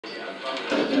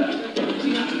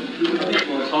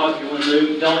Talk, you want to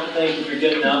move, don't think if you're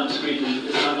getting up and squeaking,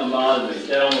 it's not going to bother me.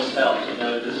 That almost helps, you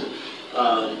know, just,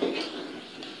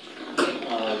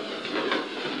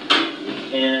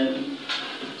 and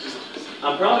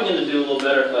I'm probably going to do a little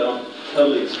better if I don't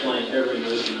totally explain every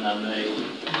movement I make.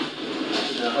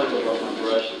 And I hope I brought my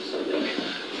brushes.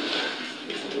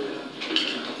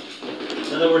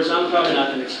 In other words, I'm probably not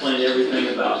going to explain everything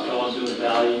about, oh, I'm doing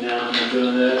value now, and I'm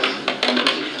doing this.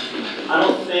 I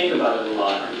don't think about it a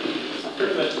lot. I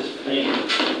pretty much just think.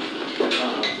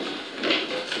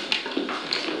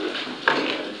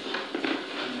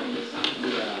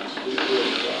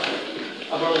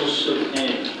 I brought a little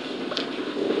champagne.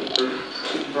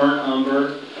 Burnt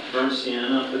umber, burnt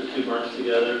sienna, put the two burns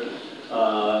together.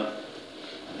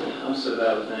 I'm so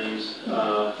bad with names.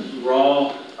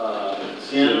 Raw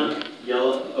sienna,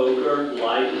 yellow ochre,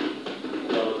 light,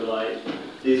 yellow ochre light.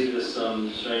 These are just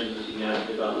some strangeness you can ask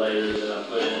me about later that I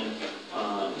put in.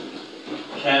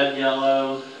 Cad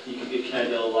yellow, you can get cad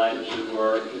yellow light, which would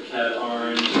work. Cad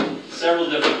orange, several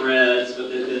different reds, but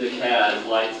then the cad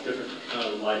lights, different kind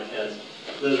of light cads.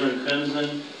 Alizarin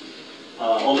crimson,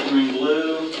 ultramarine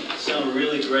blue, some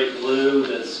really great blue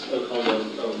that's called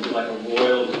like a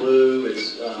royal blue.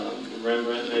 It's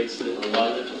Rembrandt makes it, a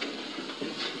lot of it.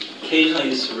 Occasionally I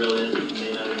use cerulean, I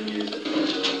may not even use it.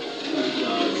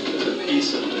 There's a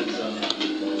piece of it.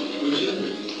 Would you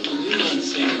mind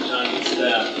seeing Johnny's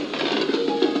staff?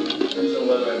 Depends on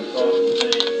whether I'm talking to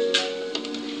me.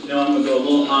 You know, I'm going to go a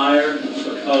little higher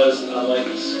because I like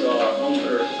the scar. I'm going to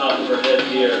put her top of her head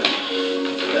here.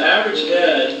 The average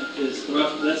head is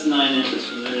roughly, that's 9 inches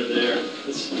from there to there.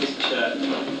 Let's check.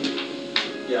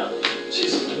 Yeah,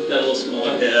 she's got a little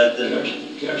smaller head than her.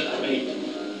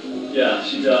 Yeah,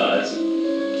 she does.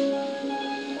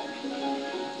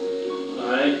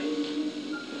 Alright.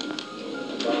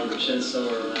 Bottom of her chin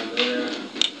somewhere around there.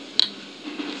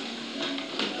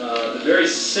 The very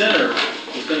center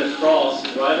is going to cross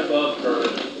right above her.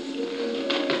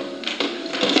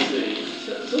 Let's see.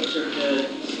 Tilts her head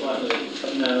slightly.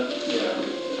 No, yeah.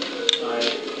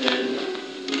 Alright, and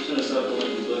turn this up a little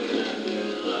bit, looking at me and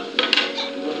look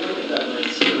at that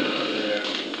landscape over there.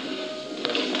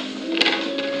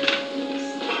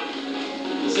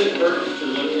 Is it hurting to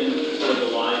look in toward the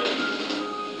light?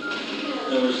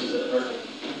 In other words, is it hurting?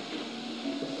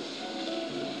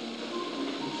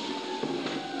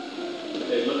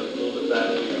 Okay, look a little bit back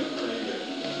here. Right here.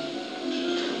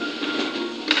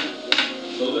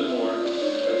 A little bit more.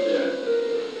 Right there.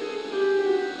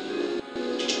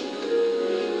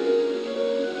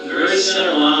 The very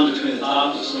center line between the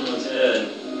top of someone's head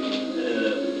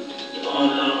and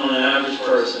on an average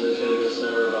person is going to go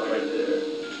somewhere about right there.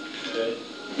 Okay?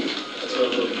 That's what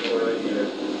I'm looking for right here.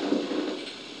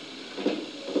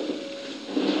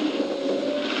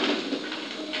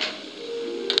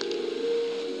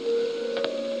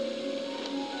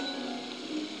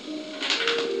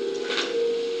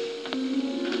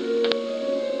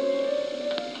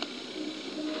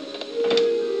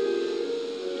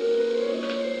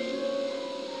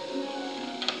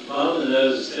 Bottom of the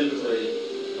nose is typically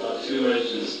about 2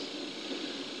 inches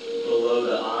below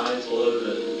the eyes, below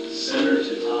the center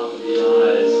to top of the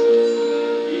eyes.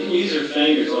 You can use your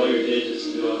fingers, all your digits,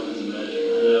 to do all kinds of measuring.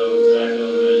 I know exactly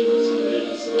all the measurements and the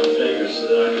digits of my fingers so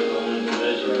that I can go in and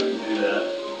measure and do that.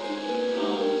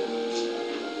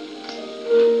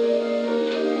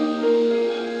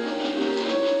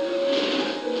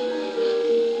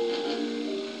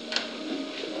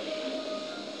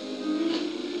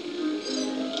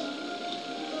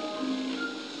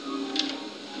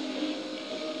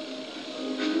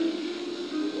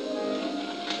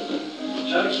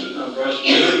 Try to keep my brush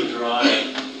very dry at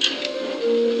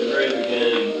the very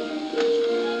beginning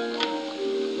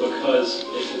because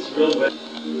if it's real wet,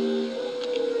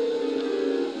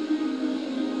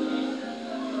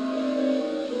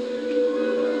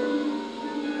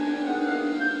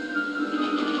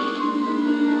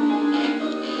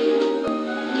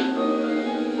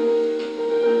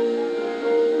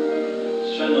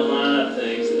 just trying to line up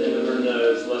things at the end of her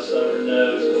nose, left side of her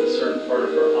nose with a certain part of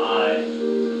her eye.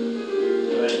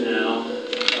 Right now,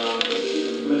 I'm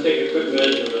going to take a quick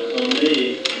measurement. On me,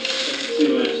 that's 2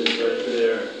 inches right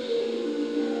there.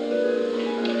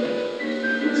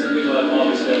 Some people have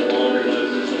obviously got longer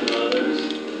noses than others.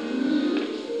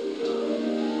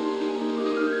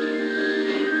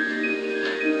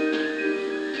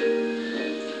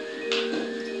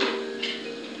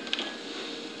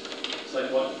 It's like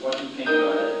what you think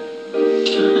about it.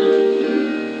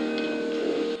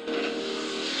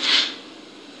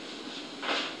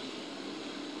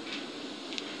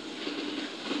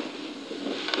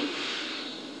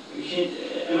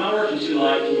 Am I working too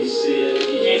light? Can you see it? If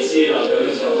you can't see it, I'll go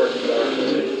and start working darker.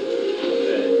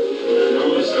 Okay. I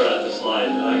normally start out this light,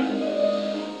 but I can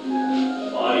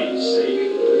body's sake.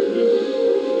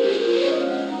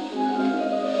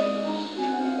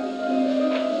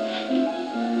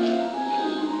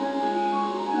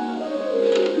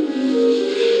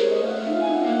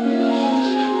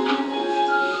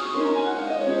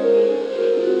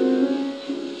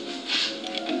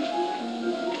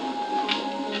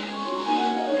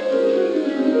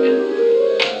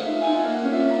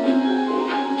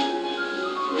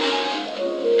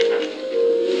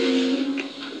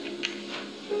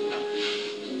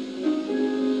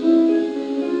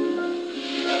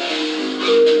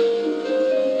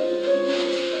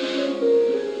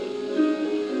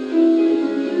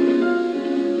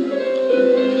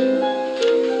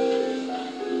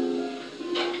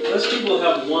 Most people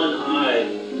have one eye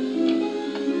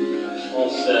all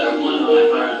set, one eye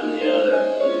higher than the other. I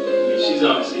mean, she's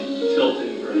obviously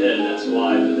tilting her head, and that's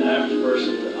why, but the average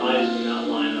person, the eyes do not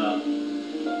line up.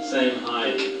 Same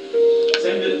height.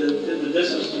 Same, the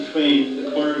distance between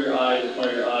the corner of your eye and the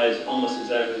corner of your eye is almost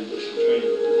exactly the distance between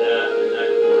that and that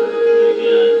corner. And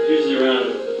again, usually around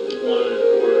 1¼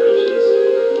 inches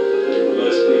for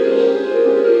most people.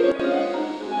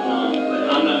 But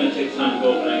I'm not going to take the time to go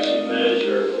up and actually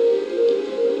measure.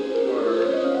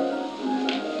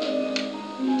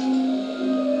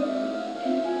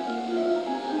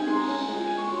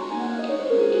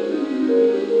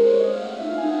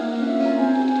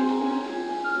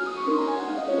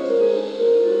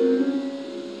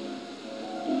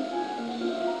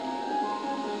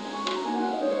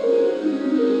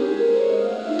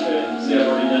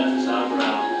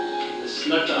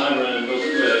 Snuck the eyebrow in real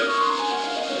quick.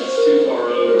 It's too far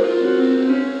over.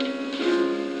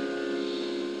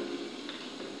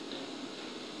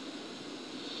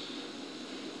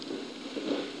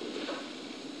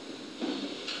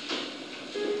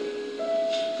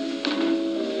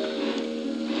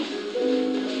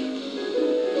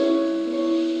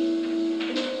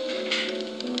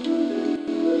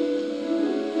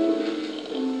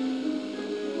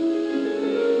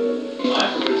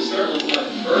 Certainly like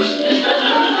a person.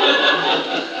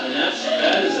 And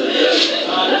that is a good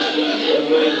accomplishment for the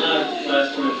way my last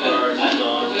 24 hours is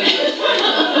gone.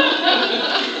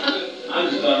 I'm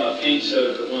just on my paint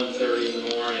shows at 1:30 in the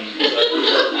morning. But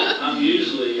I'm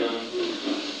usually, I don't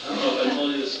know if I told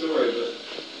you the story, but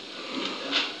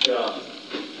job.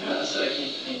 Yeah, second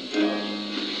paint job.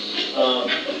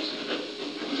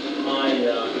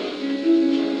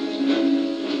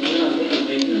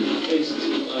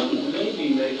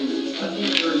 I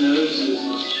think her nose is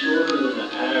shorter than the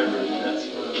average, and that's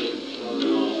why I'm getting thrown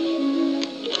off.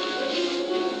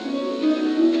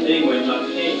 Anyway, my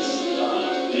paints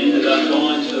ended up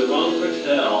going to the wrong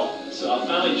hotel, so I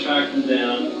finally tracked them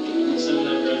down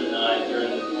sometime during the night, during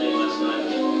the day last night.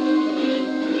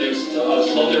 I was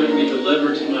told they were going to be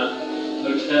delivered to my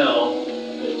hotel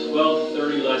at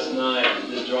 12:30 last night.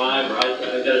 The driver, I got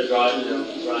to drive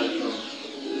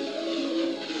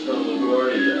from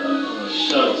LaGuardia on a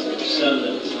shuttle, so there's 7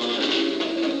 that was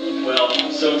on. Well,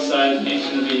 I'm so excited, paint's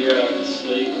going to be here, I can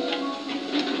sleep.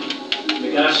 The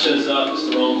guy shows up, it's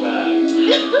the wrong bag. It's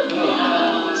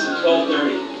at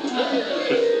 12:30.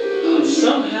 And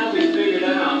somehow we figured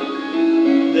out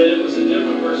that it was a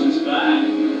different person's bag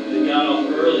that got off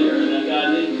earlier, and that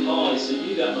guy didn't call. He said,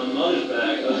 "You got my mother's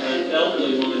bag." An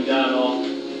elderly woman got off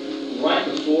right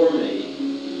before me,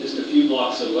 just a few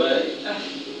blocks away,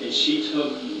 and she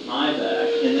took my bag,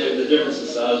 and the difference in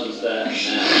size was that and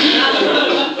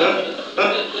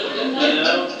that. You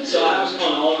know? So I was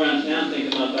going all around town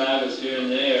thinking my bag was here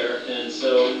and there, and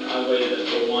so I waited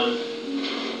for one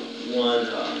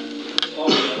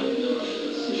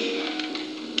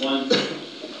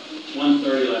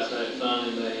 1:30 last night,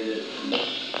 finally made it, and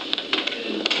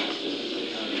it's just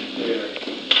kind of clear.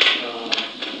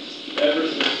 Ever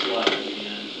since life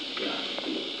began, yeah.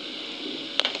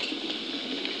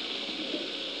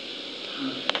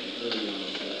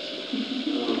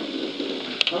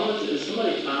 Is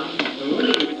somebody counting?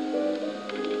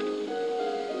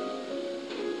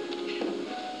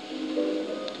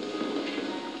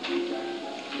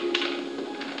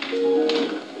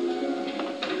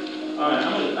 Alright,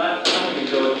 I'm going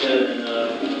to go ahead and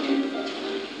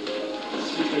it's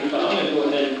 2:25. I'm going to go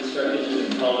ahead and start getting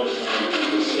the colors on.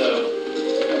 So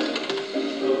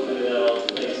hopefully that'll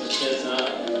make some sense.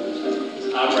 His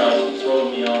eyebrows are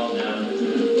throwing me off now.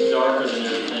 It's darker than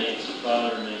everything. It's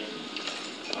bothering me.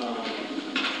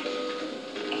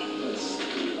 Let's see.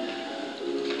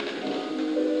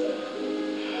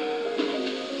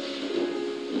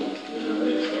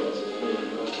 Maybe that was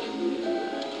clean.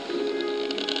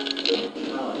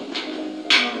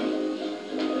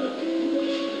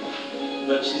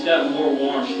 but she's got more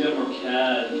warmth. She's got more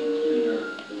cad in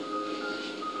her,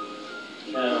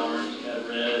 cad orange, cad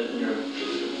red in her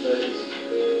face.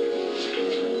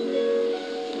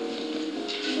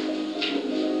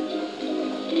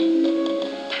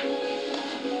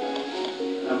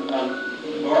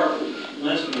 Bart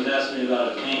Lynchman was asking me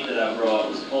about a paint that I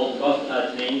brought. It's called Buff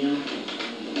Titanium.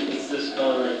 It's this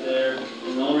color right there.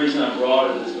 And the only reason I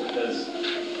brought it is because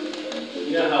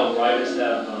you know how writers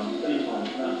have pen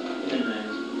names?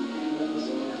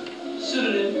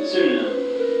 Pseudonym.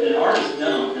 And artists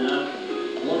don't. And I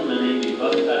wanted my name to be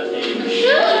Buff Titanium. I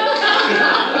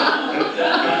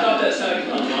thought that sounded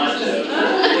kind of macho.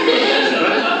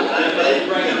 If they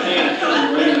bring a pen, I couldn't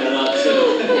bring that up. So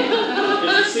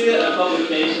if you see that in a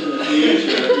publication in the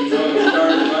future, you know you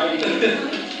started writing.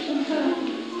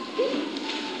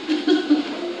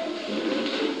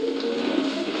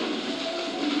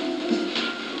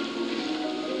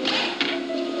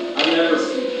 I've never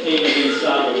painted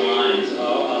inside the lines. I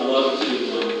love to,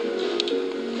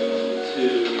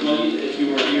 well, if you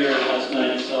were here last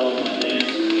night, you saw my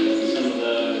dance, some of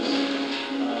those.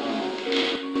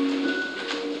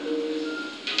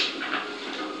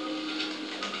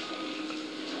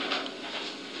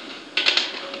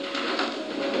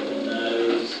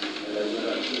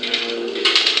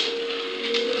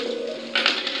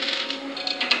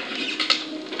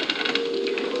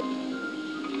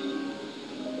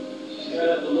 She's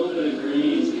got a little bit of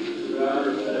green throughout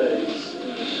her face in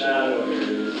the shadow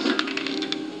areas.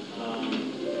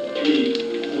 Any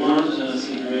orange and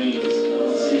some greens. I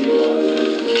don't see a lot of it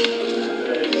in her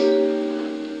face.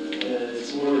 And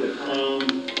it's more of the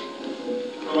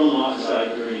chrome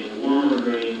oxide green, the warmer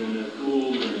green and the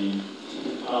cool green.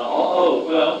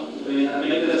 Well,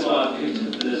 maybe that's why I picked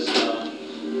this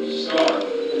scarf.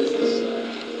 It's this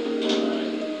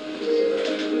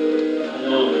I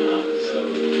know they're not, so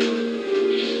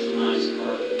it's a nice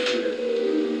carpet here.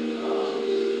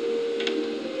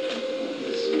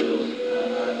 This feels,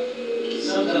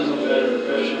 sometimes I'm better under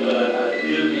pressure, but I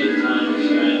do need time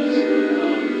restraints.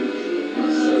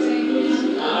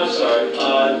 I'm sorry.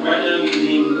 Right now I'm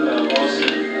using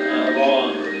raw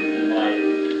and light,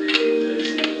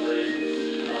 basically.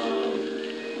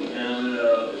 And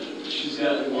she's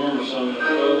got the warmer, so I'm going to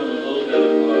throw in a little bit of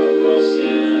raw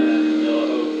sienna and yellow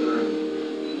ochre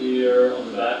here on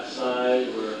the back side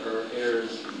where her hair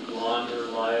is blonder,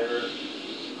 lighter.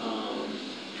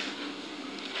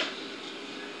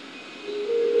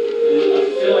 And I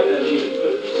feel like I need to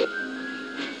put.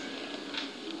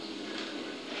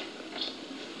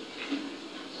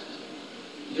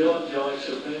 Do you like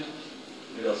Chopin?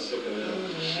 Maybe I'll stick it in.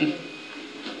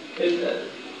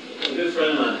 A good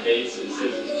friend of mine hates it. He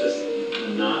says it's just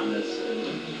monotonous.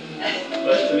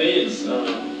 But to me,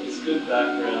 it's good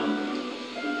background,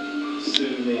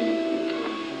 soothing.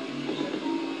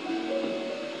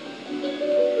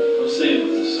 I'm saying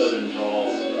it's a southern drawl.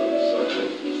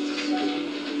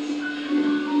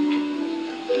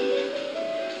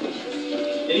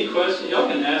 Any questions? Y'all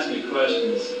can ask me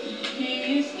questions. Do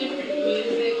you use different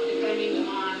music depending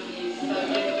on the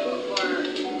subject or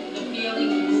the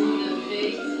feeling and mood of the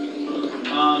piece?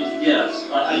 Yes,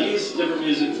 I use different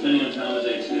music depending on time of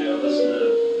day too. I listen to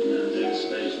news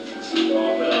stations and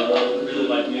stuff, but I really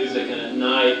like music. And at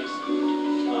night,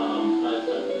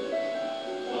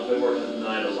 I've been working at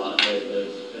night a lot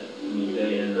lately. I mean,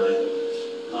 day and night.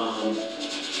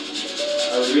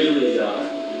 I really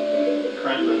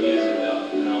crank my music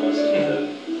up and I'll listen to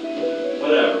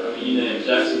whatever. I mean, you name it,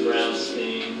 Jackson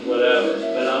Brownstein, whatever.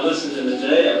 But I listen in the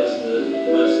day. I listen to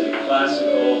mostly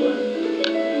classical and.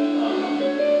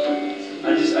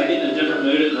 I get in a different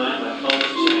mood at night, my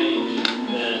colors change,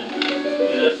 and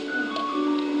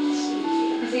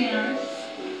Is he an artist?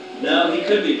 no, he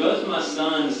could be. Both of my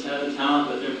sons have the talent,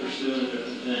 but they're pursuing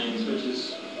different things, which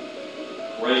is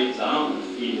great, because I don't want to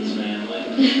feed his family.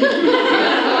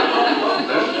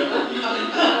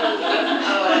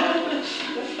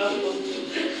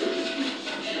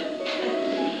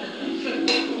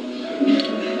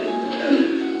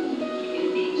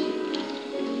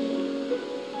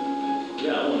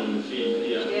 Yeah, I want him to feed me.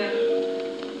 Yeah.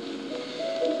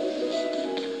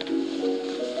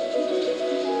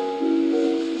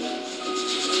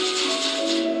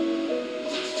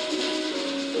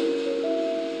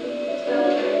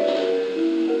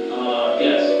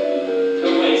 Yes.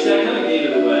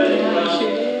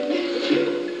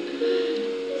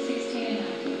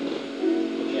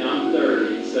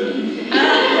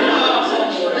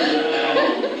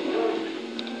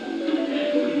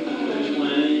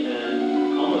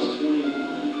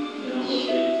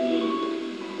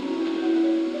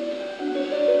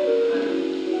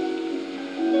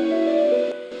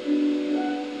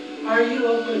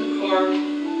 more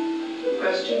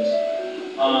questions?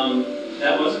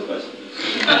 That was a question.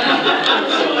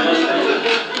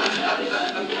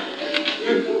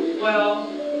 Well,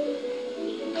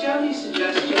 do you have any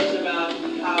suggestions about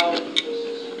how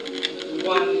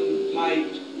one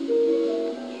might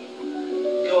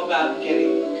go about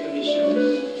getting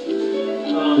commissions?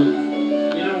 You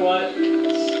know what?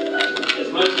 As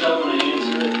much as I want to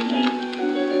answer it,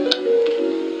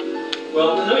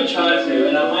 well, let me try to,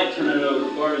 and I might turn it over.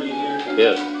 Bart, are you here?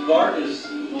 Yes. Bart is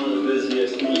one of the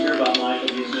busiest. When you hear about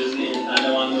Michael, he's busy, and I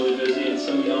know I'm really busy, and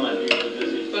some of y'all might be really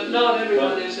busy. But not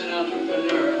everyone is an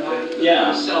entrepreneur, and I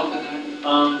Yeah. myself and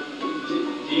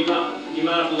Do you mind if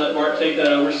I let Bart take that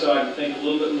over so I can think a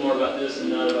little bit more about this and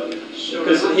not about you? Sure,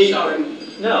 Because I'm he, sorry.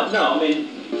 No, I mean,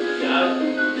 yeah, I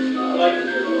like to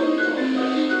hear Bart talk.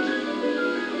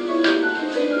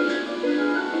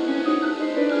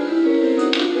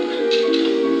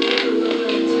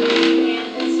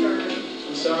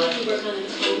 I'm sorry? You work on a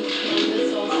home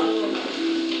canvas also?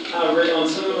 On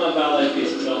some of my ballet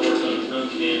pieces, I work on home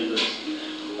canvas,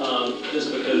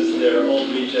 just because they're old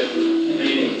rejected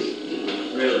paintings,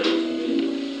 really.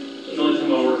 The only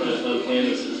time I work on a home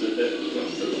canvas is if it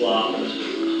wants to flop.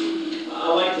 I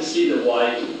like to see the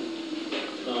white.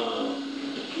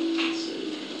 Let's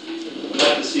see. I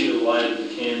like to see the white of the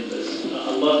canvas.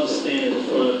 I love to stand in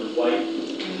front of the white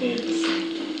canvas.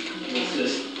 It's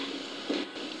just,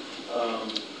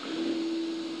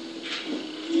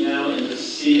 you know, and to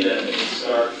see that and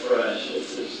start fresh.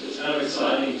 It's kind of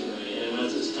exciting to me. And when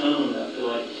it's this tone, I feel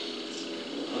like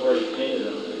I've already painted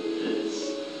on it. And it's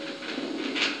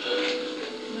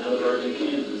now the virgin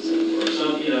canvas, or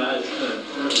some, you know, it's kind of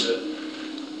fun, but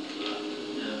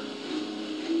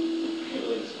can't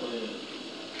really explain it.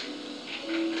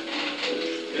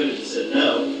 Could have just said no.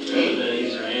 That would have been an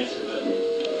easier answer, but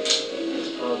that's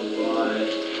probably why.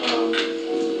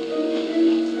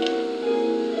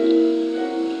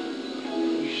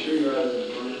 You sure you're out of the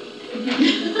brain?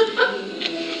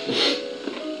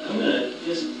 I'm gonna,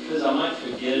 just because I might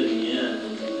forget at the end.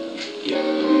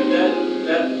 But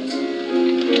that,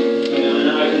 you know, and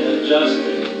I can adjust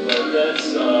it, but that's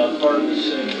part of the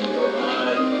shape where I.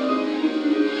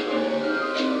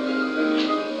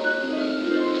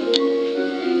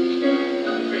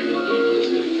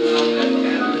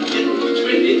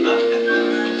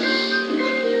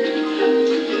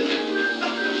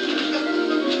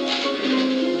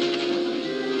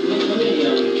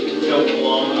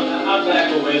 I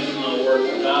back away from my work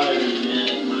about every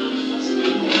minute when I'm in my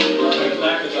studio. I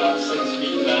back about 6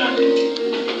 feet back. It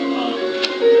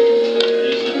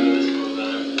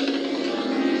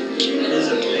is a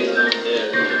big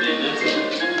head. I mean,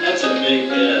 that's a big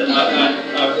head. I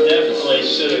definitely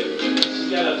should have. She's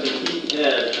got a petite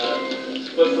head.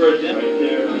 But for a dent right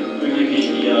there, when you meet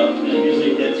me up, and it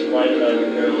usually hits right about your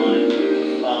hairline.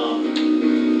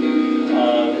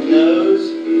 The nose,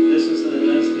 this is the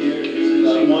nose here, is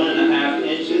about 1.5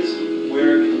 inches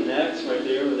where it connects, right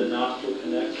there, where the nostril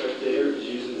connects right there, is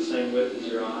usually the same width as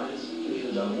your eyes, which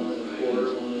is about 1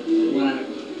 1/4, 1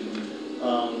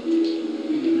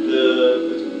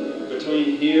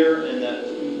 between here and that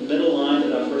middle line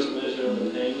that I first measured on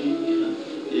the painting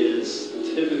is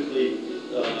typically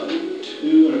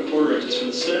 2 1/4 inches. From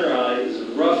the center eye is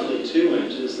roughly 2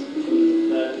 inches. From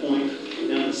that point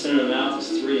down the center of the mouth is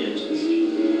 3 inches.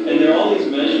 And there are all these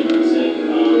measurements. And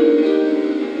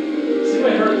has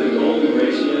anybody heard of the golden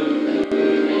ratio?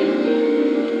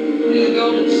 The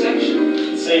golden section?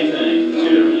 Same thing. 2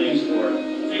 different names for it.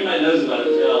 If anybody knows about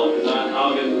it, tell, because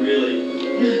I'll get really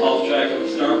off track of the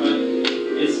start. But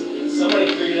it's somebody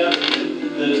figured out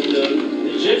that the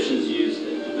Egyptians used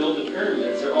it to build the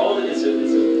pyramids. They're all it's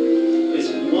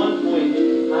 1 point. I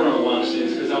don't know why I'm saying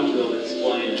this because I won't be able to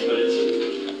explain it, but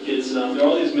there are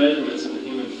all these measurements of the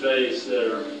human face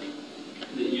that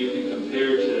you can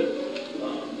compare to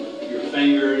your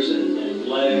fingers and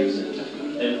legs, and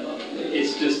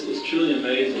it's truly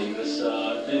amazing. This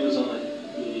thing was on the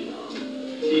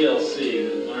TLC,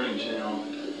 the Learning Channel.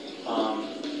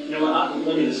 You know what?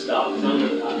 Let me just stop. I'm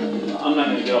not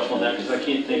going to get off on that because I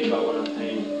can't think about what I'm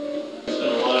painting. I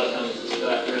spent a lot of time with this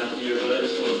background here, but I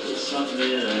just want to put something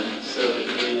in so that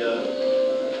we.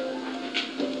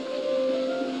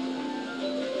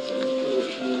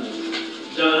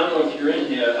 John, I don't know if you're in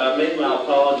here. I made my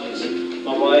apologies.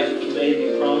 My wife made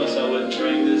me promise I wouldn't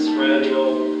bring this ratty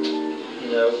old,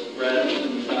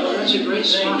 Oh, that's a great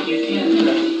spot. You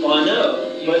can't. Well, I know.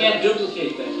 You can't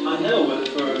duplicate that. I know, but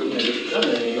for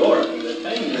coming to New York, the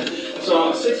thing.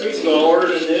 So 6 weeks ago, I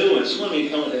ordered a new one. She wanted me to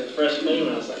come with a fresh new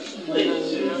one. I was like,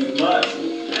 please, you must.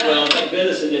 Well, thank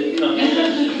goodness it didn't come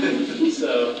in.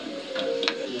 So,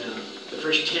 yeah. The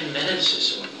first 10 minutes or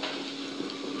so.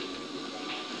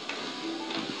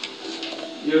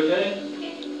 You okay?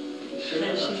 You sure?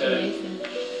 She's Okay. amazing.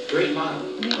 Great model.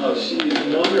 Oh, she's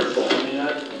wonderful. I mean,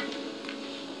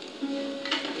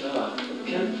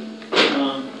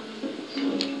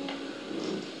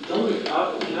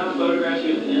 can I photograph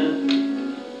you at the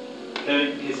end? Okay,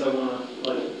 in case I want to,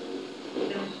 like,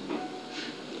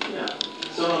 yeah,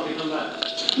 so I don't have to come back.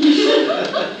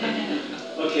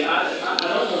 Okay, I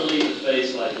don't want to leave the face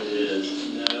like it is.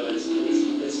 No, it's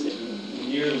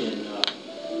nearly enough.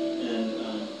 And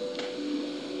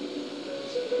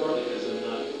it's partly because I'm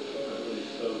not really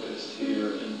focused here.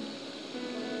 And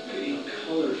you know,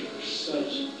 colors are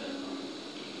such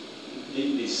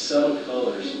these subtle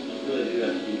colors. You really do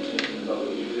have to be thinking about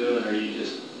what you're doing, or you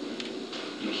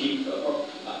keep.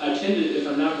 I tend to, if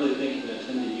I'm not really thinking, I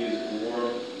tend to use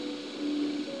warm.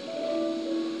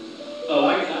 Oh, I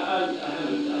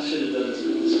should have done this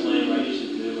disclaimer. I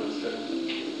usually do when I start.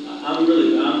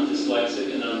 I'm dyslexic,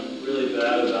 and I'm really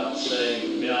bad about saying, to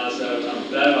be honest,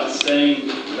 I'm bad about saying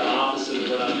the opposite of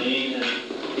what I mean. And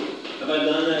have I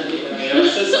done that? I mean, have I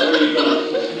said something you go,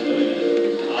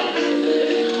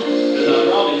 because I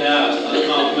probably have.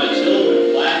 My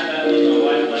children laugh at me, my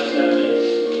wife laughs at me,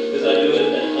 because I do it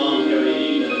at home every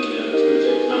evening, 2 or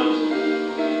 3 times.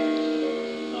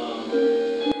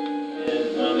 And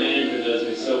my manager does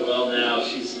me so well now.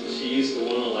 She used to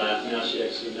want to laugh, now she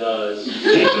actually does.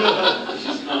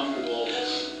 She's comfortable.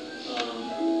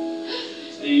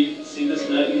 See this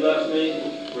note you left me?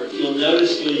 You'll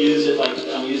notice you'll use it like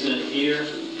I'm using it here.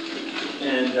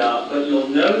 And but you'll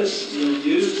notice you'll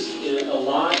use it a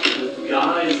lot with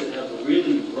guys that have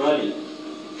really ruddy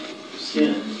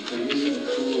skin. They're using the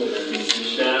cool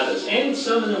shadows, and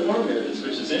some in the warm areas,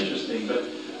 which is interesting. But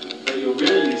you'll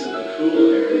really use it in the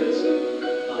cool areas.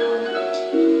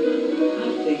 I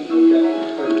think you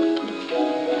got hurt.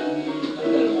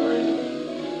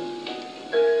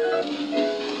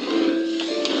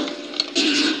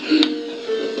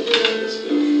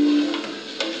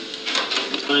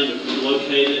 Trying to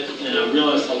locate it, and I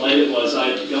realized how late it was.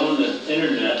 I'd go on the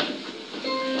internet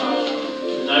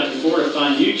the night before to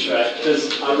find U-Track because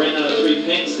I ran out of 3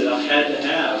 pinks that I had to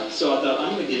have. So I thought,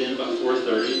 I'm going to get in about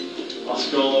 4:30. I'll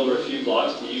scroll over a few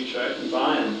blocks to U-Track and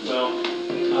buy them. Well,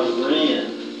 I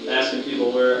ran asking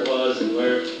people where it was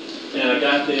and I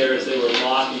got there as they were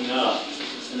locking up,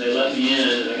 and they let me in,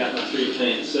 and I got my 3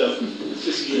 pinks. So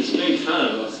it's been kind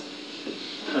of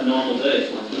a normal day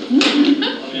for me. I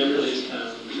mean, it really is kind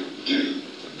of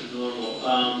normal. I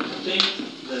think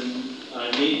then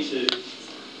I need to.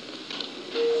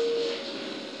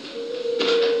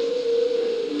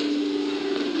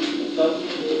 Am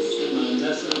I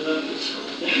messing it up?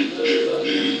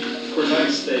 Of course, I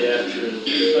can stay after and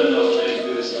I know I can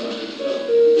do this on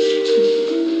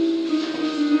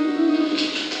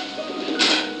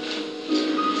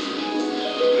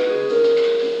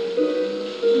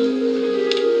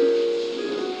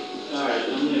Alright,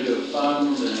 I'm going to go 5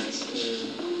 more minutes and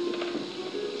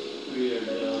we are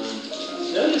done.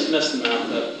 Did I just mess the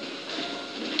mouth up?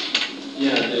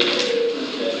 Yeah, I did.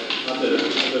 Okay, I better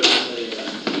say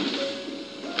that.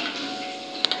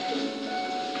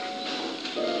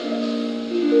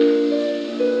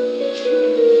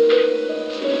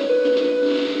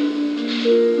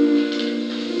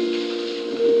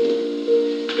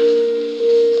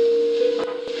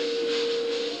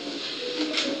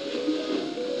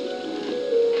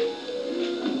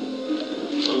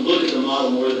 So look at the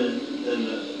model more than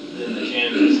the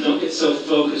canvas. Don't get so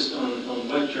focused on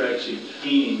what you're actually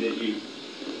painting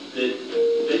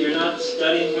that you're not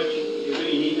studying what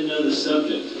you need to know the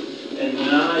subject. And when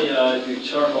I do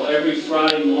charcoal every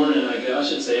Friday morning, I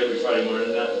should say every Friday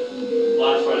morning, not a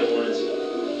lot of Friday mornings,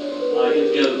 I get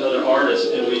together with other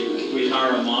artists and we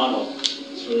hire a model.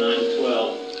 It's from 9 to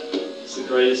 12. It's the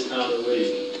greatest time of the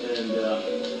week. And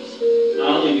I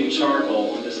only do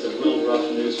charcoal on just a real rough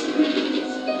newsprint.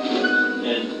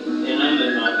 And I'm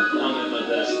at my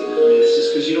best. I mean, it's just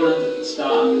because you don't have to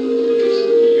stop.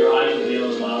 Your eye can be on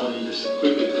the model and you just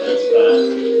quickly glance back.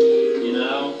 You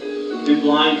know? Do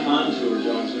blind contour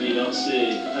drawings where you don't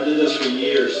see. I did this for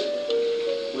years,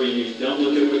 where you don't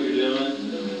look at what you're doing,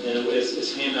 and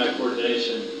it's hand-eye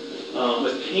coordination.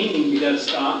 With painting, you got to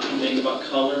stop and think about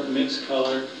color, mix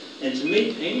color. And to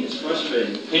me, painting is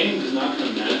frustrating. Painting does not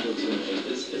come natural to me.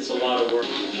 It's a lot of work.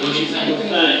 What do you think?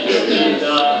 Thanks.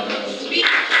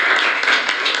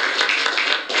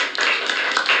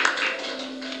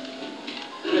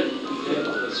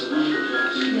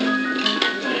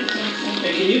 And,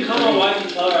 and can you call my wife and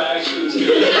tell her I actually was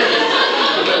here?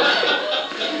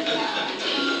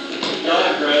 Y'all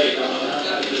are great.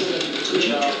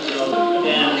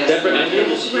 And separate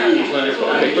engines? Wonderful.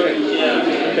 Okay, great. Yeah.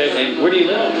 Okay, and where do you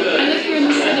live? I live here in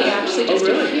the city, actually, just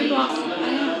a really? few blocks